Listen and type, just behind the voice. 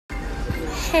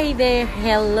Hey there,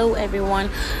 hello everyone.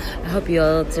 I hope you're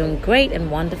all doing great and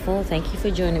wonderful. Thank you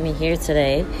for joining me here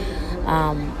today.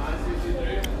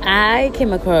 I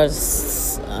came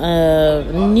across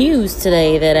news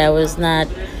today that I was not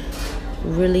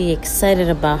really excited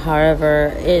about.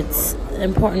 However, it's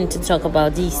important to talk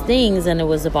about these things, and it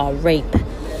was about rape.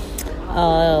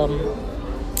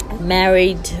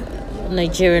 Married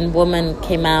Nigerian woman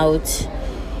came out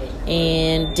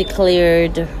and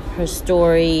declared her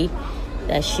story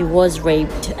that she was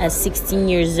raped at 16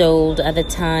 years old at the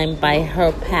time by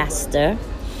her pastor,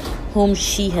 whom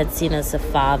she had seen as a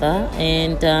father.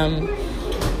 And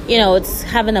it's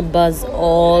having a buzz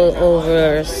all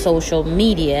over social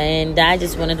media, and I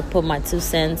just wanted to put my 2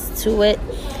 cents to it.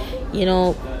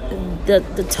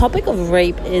 The topic of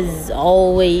rape is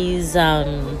always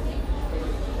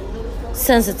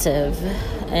sensitive,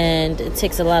 and it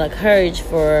takes a lot of courage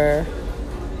for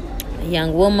a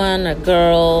young woman, a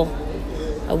girl,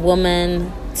 a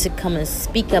woman to come and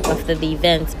speak up after the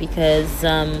event, because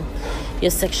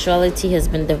your sexuality has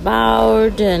been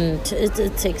devoured, and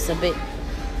it takes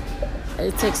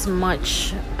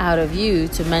much out of you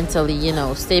to mentally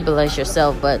stabilize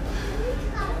yourself. But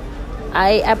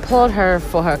I applaud her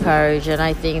for her courage, and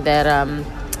I think that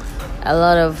a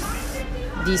lot of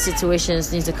these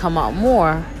situations need to come out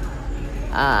more.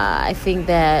 I think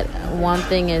that one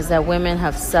thing is that women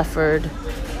have suffered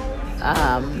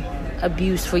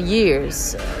abuse for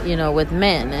years, with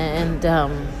men. And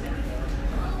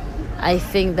I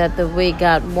think that the way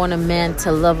God wanted a man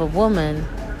to love a woman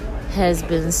has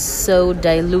been so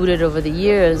diluted over the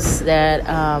years that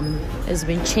it's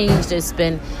been changed. It's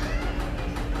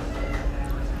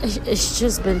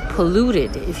just been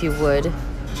polluted, if you would,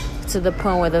 to the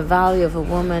point where the value of a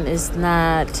woman is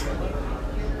not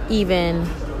even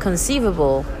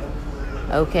conceivable.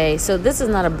 Okay, so this is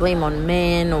not a blame on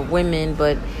men or women,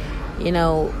 but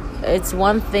it's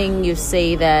one thing you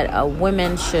say that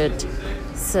women should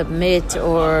submit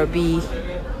or be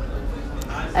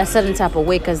a certain type of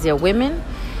way because they're women,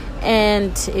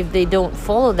 and if they don't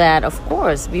follow that, of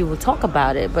course we will talk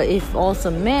about it. But if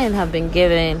also men have been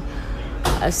given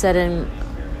a certain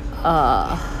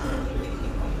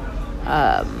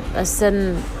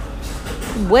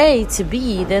way to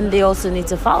be, then they also need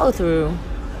to follow through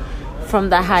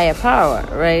from the higher power,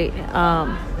 right?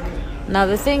 Now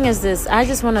the thing is this: I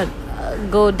just want to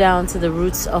go down to the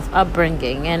roots of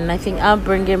upbringing, and I think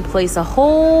upbringing plays a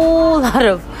whole lot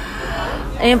of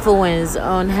influence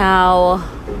on how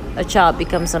a child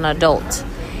becomes an adult.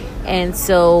 And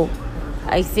so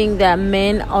I think that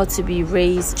men ought to be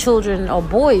raised, children or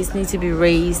boys need to be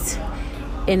raised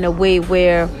in a way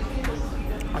where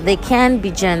they can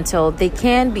be gentle, they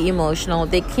can be emotional,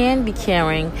 they can be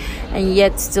caring, and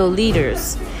yet still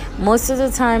leaders. Most of the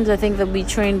times I think that we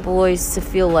train boys to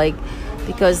feel like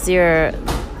because they're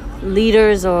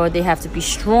leaders or they have to be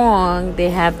strong,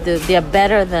 they're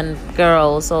better than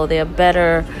girls, or they're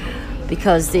better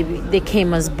because they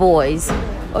came as boys.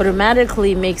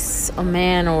 Automatically makes a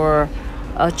man or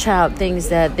a child thinks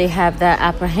that they have that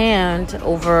upper hand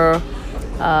over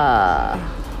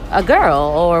a girl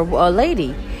or a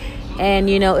lady. And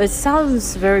it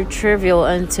sounds very trivial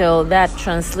until that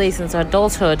translates into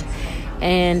adulthood,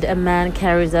 and a man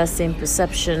carries that same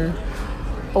perception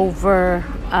over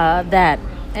that.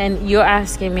 And you're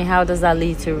asking me, how does that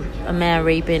lead to a man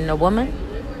raping a woman?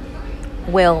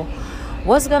 Well,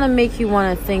 what's gonna make you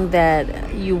want to think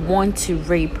that you want to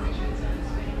rape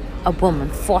a woman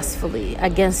forcefully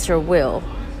against her will?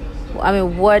 I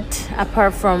mean, what,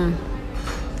 apart from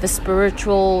the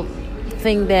spiritual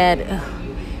thing that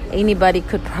anybody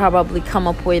could probably come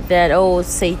up with, that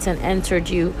Satan entered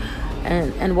you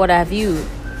and what have you?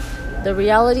 The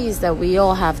reality is that we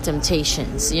all have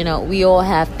temptations. We all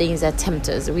have things that tempt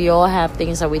us. We all have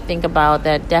things that we think about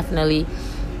that definitely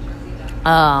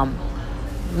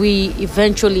we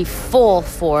eventually fall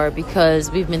for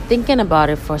because we've been thinking about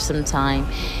it for some time.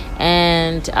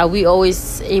 And are we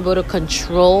always able to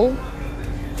control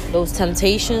those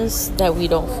temptations that we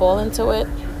don't fall into it?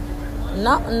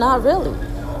 Not really.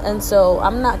 And so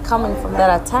I'm not coming from that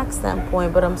attack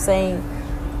standpoint, but I'm saying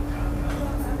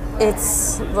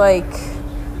it's like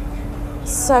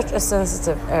such a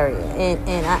sensitive area,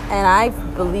 and I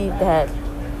believe that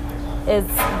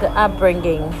it's the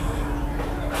upbringing,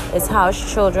 it's how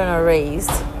children are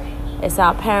raised, it's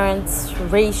how parents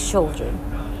raise children.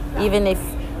 Even if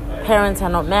parents are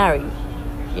not married,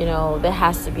 there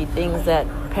has to be things that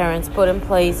parents put in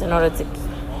place in order to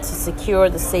secure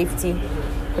the safety,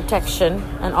 protection,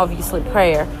 and obviously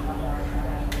prayer.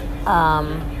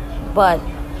 But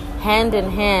hand in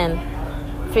hand,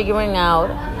 figuring out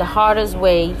the hardest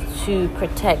way to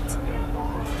protect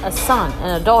a son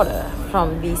and a daughter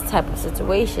from these type of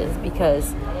situations,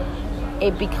 because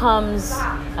it becomes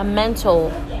a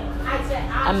mental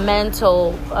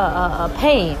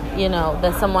pain,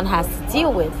 that someone has to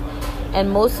deal with. And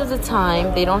most of the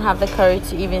time, they don't have the courage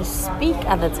to even speak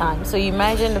at the time. So you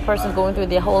imagine the person going through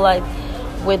their whole life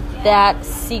with that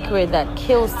secret that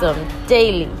kills them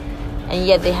daily, and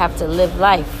yet they have to live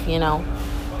life,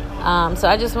 So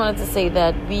I just wanted to say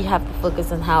that we have to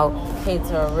focus on how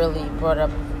kids are really brought up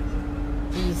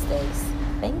these days.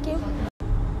 Thank you.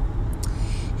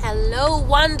 Hello,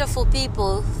 wonderful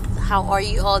people. How are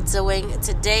you all doing?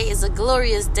 Today is a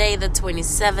glorious day, the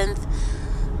 27th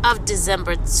of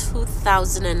December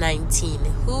 2019.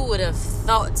 Who would have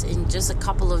thought in just a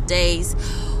couple of days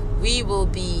we will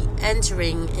be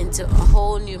entering into a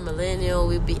whole new millennial.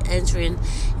 We'll be entering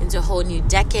into a whole new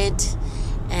decade.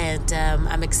 And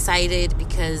I'm excited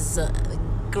because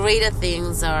greater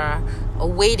things are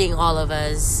awaiting all of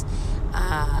us.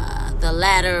 The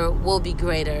latter will be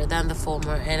greater than the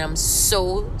former. And I'm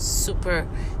so super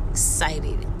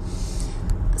excited.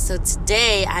 So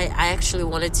today I actually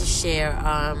wanted to share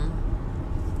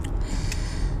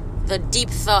the deep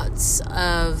thoughts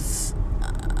of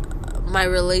my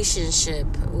relationship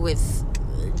with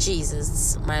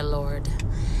Jesus, my Lord,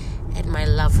 and my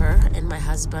lover, and my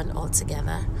husband all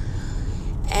together.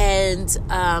 And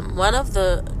one of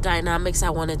the dynamics I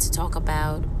wanted to talk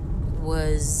about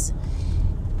was,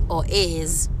 or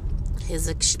is, his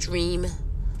extreme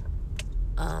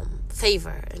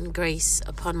favor and grace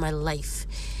upon my life.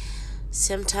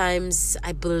 Sometimes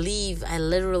I believe I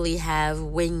literally have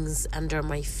wings under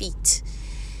my feet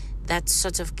that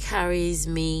sort of carries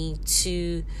me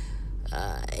to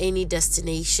any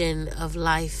destination of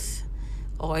life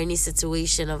or any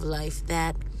situation of life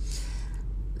that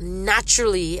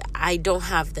naturally I don't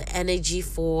have the energy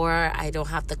for, I don't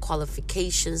have the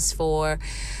qualifications for,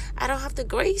 I don't have the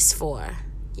grace for.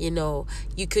 You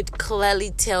could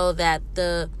clearly tell that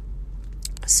the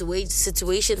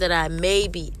situation that I may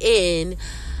be in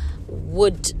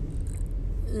would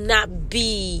not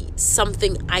be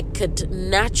something I could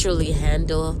naturally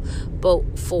handle,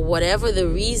 but for whatever the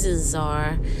reasons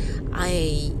are,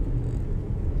 I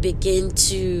begin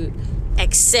to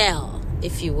excel,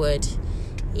 if you would.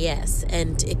 Yes,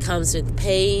 and it comes with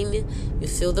pain. You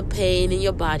feel the pain in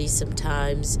your body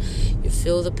sometimes. You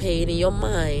feel the pain in your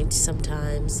mind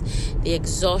sometimes. The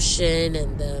exhaustion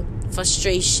and the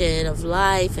frustration of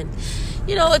life. And,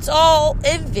 it's all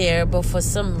in there. But for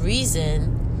some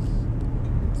reason,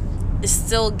 it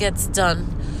still gets done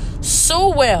so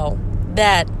well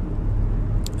that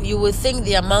you would think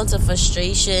the amount of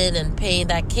frustration and pain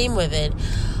that came with it,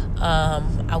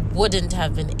 I wouldn't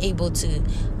have been able to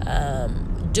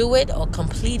do it or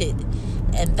complete it.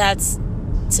 And that's,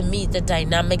 to me, the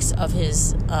dynamics of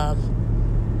his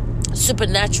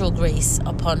supernatural grace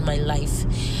upon my life.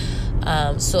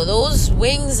 So those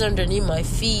wings underneath my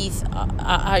feet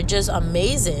are just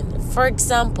amazing. For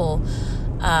example,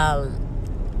 I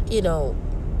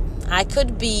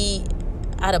could be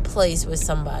at a place with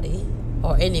somebody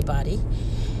or anybody,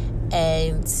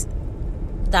 and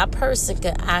that person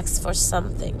could ask for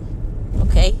something,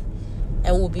 okay,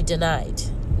 and will be denied.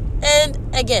 And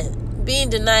again, being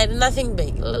denied, nothing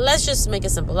big. Let's just make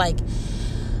it simple. Like,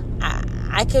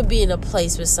 I could be in a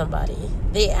place with somebody.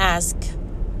 They ask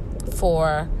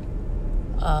for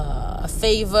a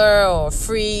favor or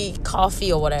free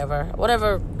coffee or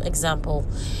whatever example,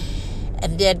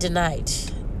 and they're denied.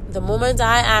 The moment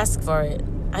I ask for it,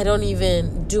 I don't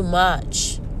even do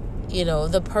much.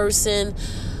 The person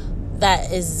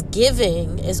that is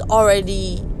giving is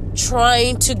already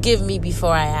trying to give me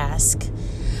before I ask.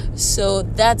 So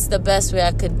that's the best way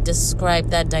I could describe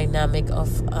that dynamic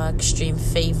of extreme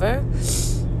favor.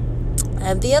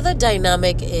 And the other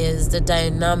dynamic is the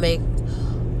dynamic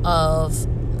of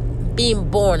being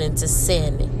born into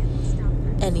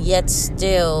sin, and yet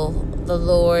still the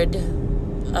Lord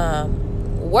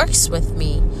works with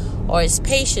me or is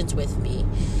patient with me.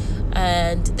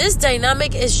 And this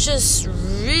dynamic is just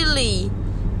really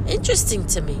interesting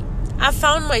to me. I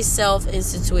found myself in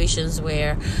situations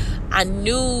where I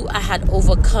knew I had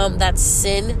overcome that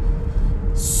sin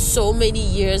so many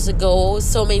years ago,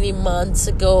 so many months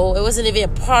ago. It wasn't even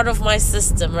a part of my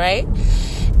system, right?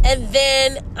 And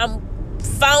then I'm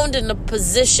found in a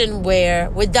position where,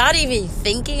 without even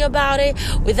thinking about it,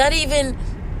 without even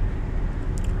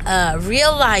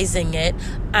realizing it,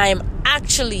 I'm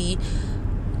actually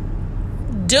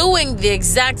doing the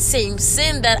exact same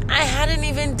sin that I hadn't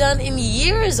even done in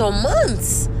years or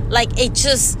months. Like, it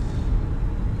just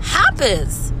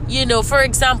happens. For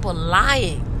example,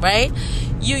 lying, right?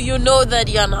 you know that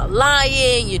you're not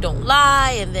lying, you don't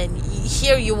lie, and then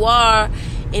here you are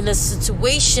in a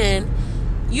situation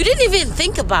you didn't even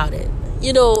think about it.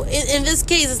 In this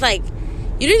case, it's like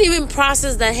you didn't even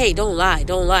process that, hey, don't lie.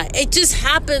 It just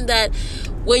happened that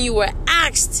when you were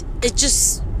asked, it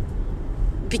just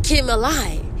became a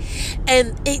lie.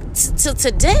 And till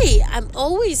today, I'm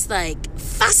always like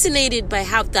fascinated by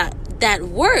how that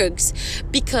works,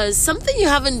 because something you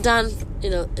haven't done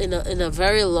in a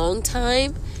very long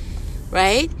time,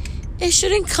 right? It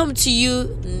shouldn't come to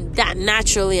you that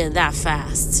naturally and that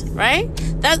fast, right?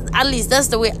 At least that's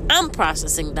the way I'm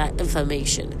processing that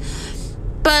information.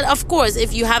 But of course,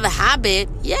 if you have a habit,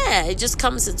 it just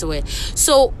comes into it.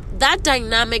 So that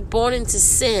dynamic, born into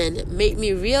sin, made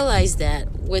me realize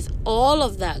that with all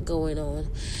of that going on,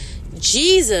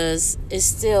 Jesus is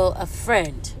still a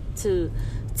friend to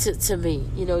me.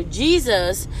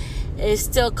 Jesus is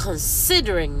still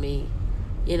considering me,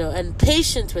 and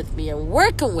patient with me and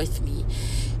working with me.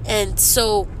 And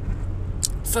so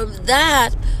from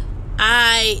that,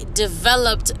 I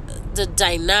developed the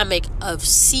dynamic of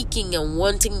seeking and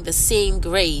wanting the same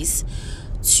grace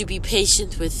to be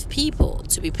patient with people,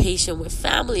 to be patient with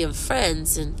family and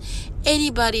friends, and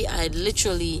anybody I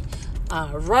literally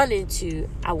run into.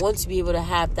 I want to be able to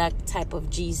have that type of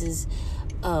Jesus,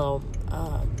 what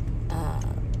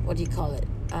do you call it?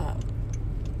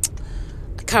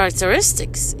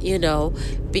 Characteristics,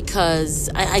 because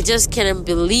I just can't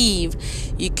believe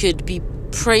you could be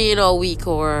praying all week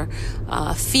or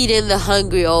feeding the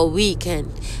hungry all week and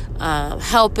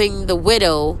helping the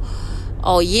widow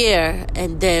all year,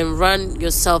 and then run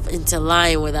yourself into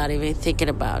lying without even thinking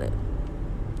about it.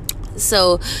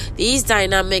 So these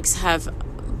dynamics have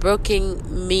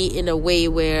broken me in a way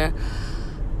where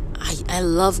I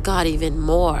love God even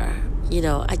more.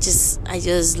 I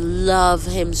just love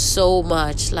him so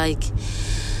much. Like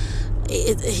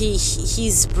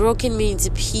he's broken me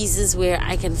into pieces where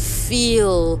I can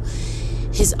feel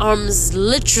his arms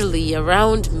literally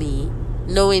around me,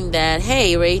 knowing that,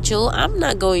 hey, Rachel, I'm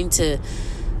not going to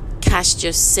cast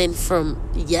your sin from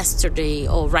yesterday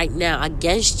or right now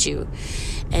against you.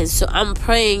 And so I'm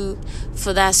praying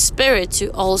for that spirit to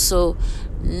also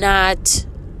not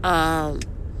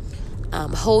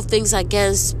hold things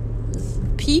against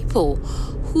people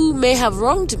who may have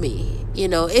wronged me.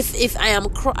 If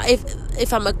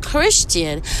I'm a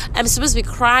Christian, I'm supposed to be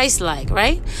Christ-like,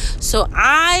 right? So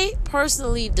I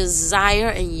personally desire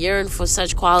and yearn for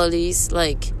such qualities,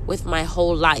 like with my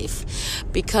whole life,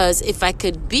 because if I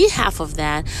could be half of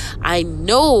that, I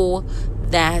know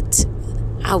that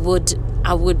I would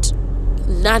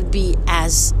not be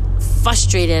as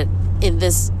frustrated in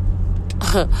this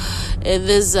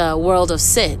world of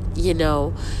sin,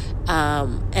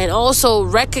 and also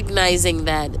recognizing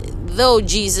that though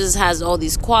Jesus has all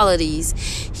these qualities,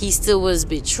 he still was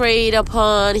betrayed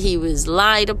upon, he was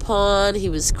lied upon, he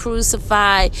was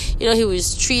crucified, he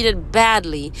was treated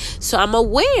badly. So I'm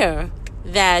aware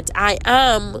that I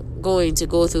am going to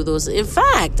go through those. In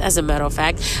fact, as a matter of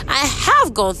fact, I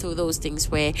have gone through those things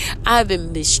where I've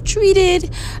been mistreated,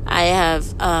 I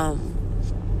have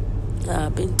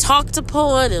been talked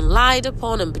upon and lied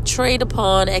upon and betrayed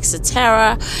upon,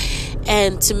 etc.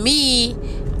 And to me,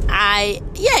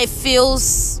 it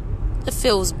feels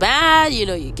bad,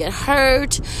 you get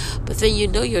hurt, but then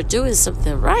you're doing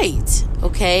something right.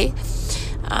 Okay.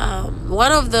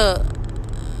 One of the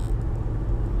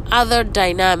other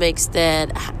dynamics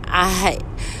that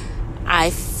I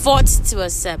fought to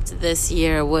accept this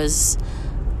year was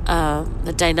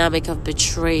the dynamic of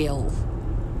betrayal.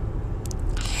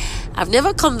 I've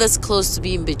never come this close to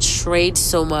being betrayed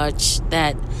so much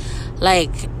that,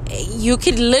 like, you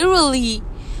could literally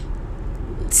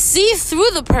see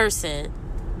through the person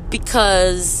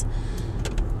because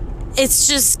it's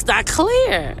just not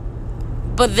clear.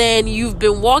 But then you've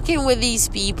been walking with these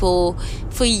people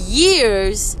for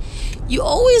years. You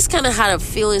always kind of had a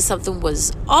feeling something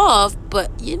was off,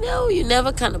 but you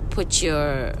never kind of put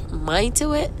your mind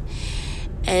to it.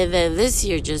 And then this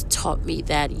year just taught me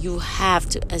that you have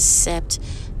to accept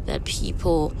that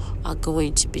people are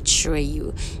going to betray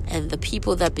you. And the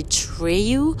people that betray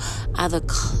you are the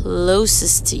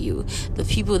closest to you. The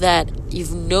people that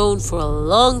you've known for a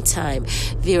long time.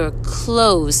 They're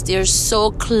close. They're so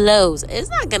close. It's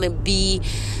not going to be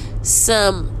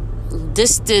some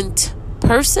distant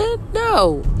person.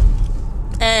 No.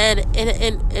 And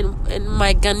in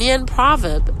my Ghanaian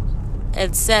proverb,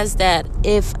 it says that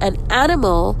if an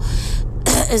animal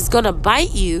is going to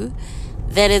bite you,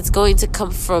 then it's going to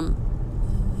come from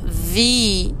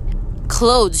the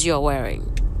clothes you're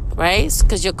wearing, right?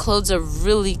 Because your clothes are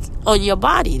really on your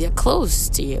body. They're close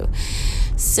to you.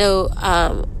 So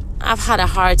I've had a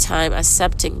hard time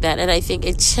accepting that, and I think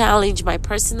it challenged my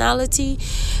personality,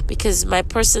 because my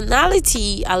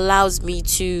personality allows me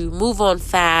to move on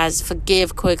fast,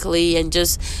 forgive quickly, and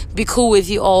just be cool with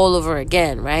you all over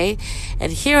again, right?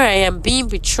 And here I am being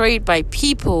betrayed by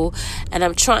people, and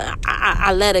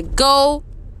I let it go.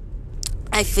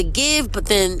 I forgive, but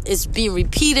then it's being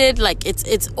repeated, like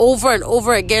it's over and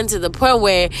over again, to the point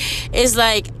where it's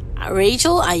like,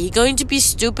 Rachel, are you going to be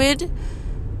stupid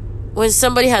when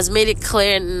somebody has made it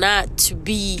clear not to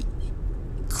be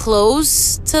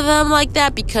close to them like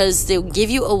that, because they'll give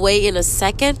you away in a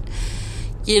second?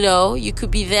 You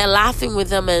could be there laughing with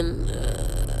them,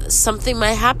 and something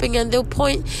might happen, and they'll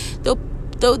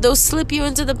slip you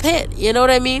into the pit. You know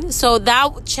what I mean? So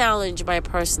that would challenge my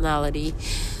personality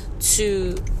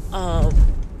to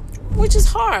which is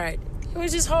hard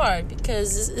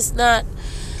because it's not,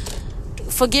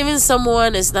 forgiving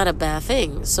someone is not a bad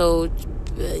thing. So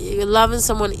loving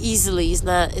someone easily is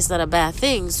not a bad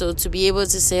thing. So to be able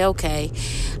to say, okay,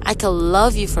 I can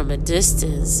love you from a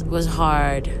distance, was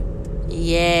hard.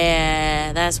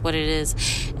 Yeah, that's what it is.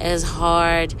 It's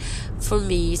hard for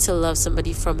me to love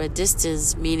somebody from a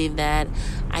distance, meaning that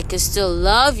I can still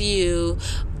love you,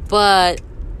 but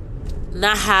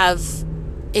not have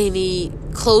any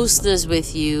closeness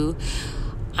with you.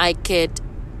 I could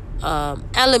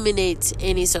eliminate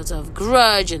any sort of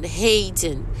grudge and hate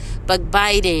and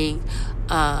backbiting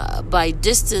by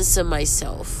distancing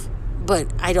myself, but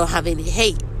I don't have any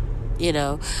hate,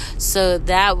 so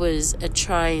that was a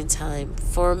trying time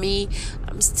for me.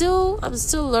 I'm still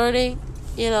learning,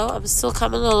 I'm still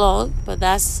coming along, but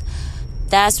that's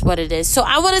what it is. So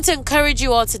I wanted to encourage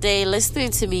you all today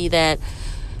listening to me that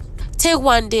take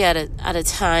one day at a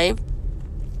time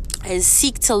and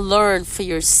seek to learn for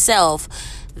yourself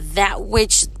that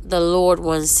which the Lord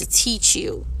wants to teach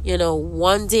you,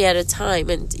 one day at a time.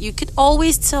 And you could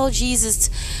always tell Jesus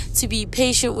to be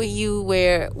patient with you,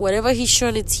 where whatever he's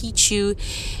trying to teach you,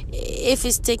 if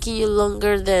it's taking you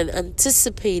longer than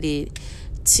anticipated,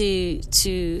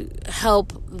 to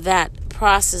help that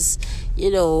process,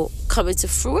 come into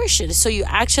fruition, so you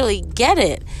actually get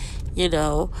it,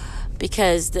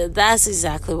 because that's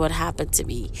exactly what happened to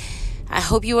me. I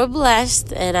hope you were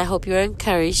blessed, and I hope you were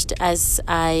encouraged as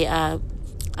I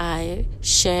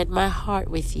shared my heart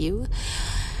with you.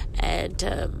 And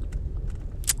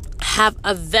have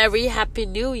a very happy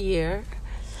new year,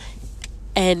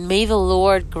 and may the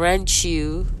Lord grant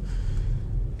you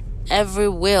every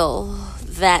will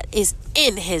that is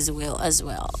in his will as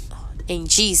well. In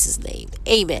Jesus' name,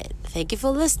 amen. Thank you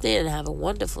for listening, and have a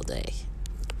wonderful day.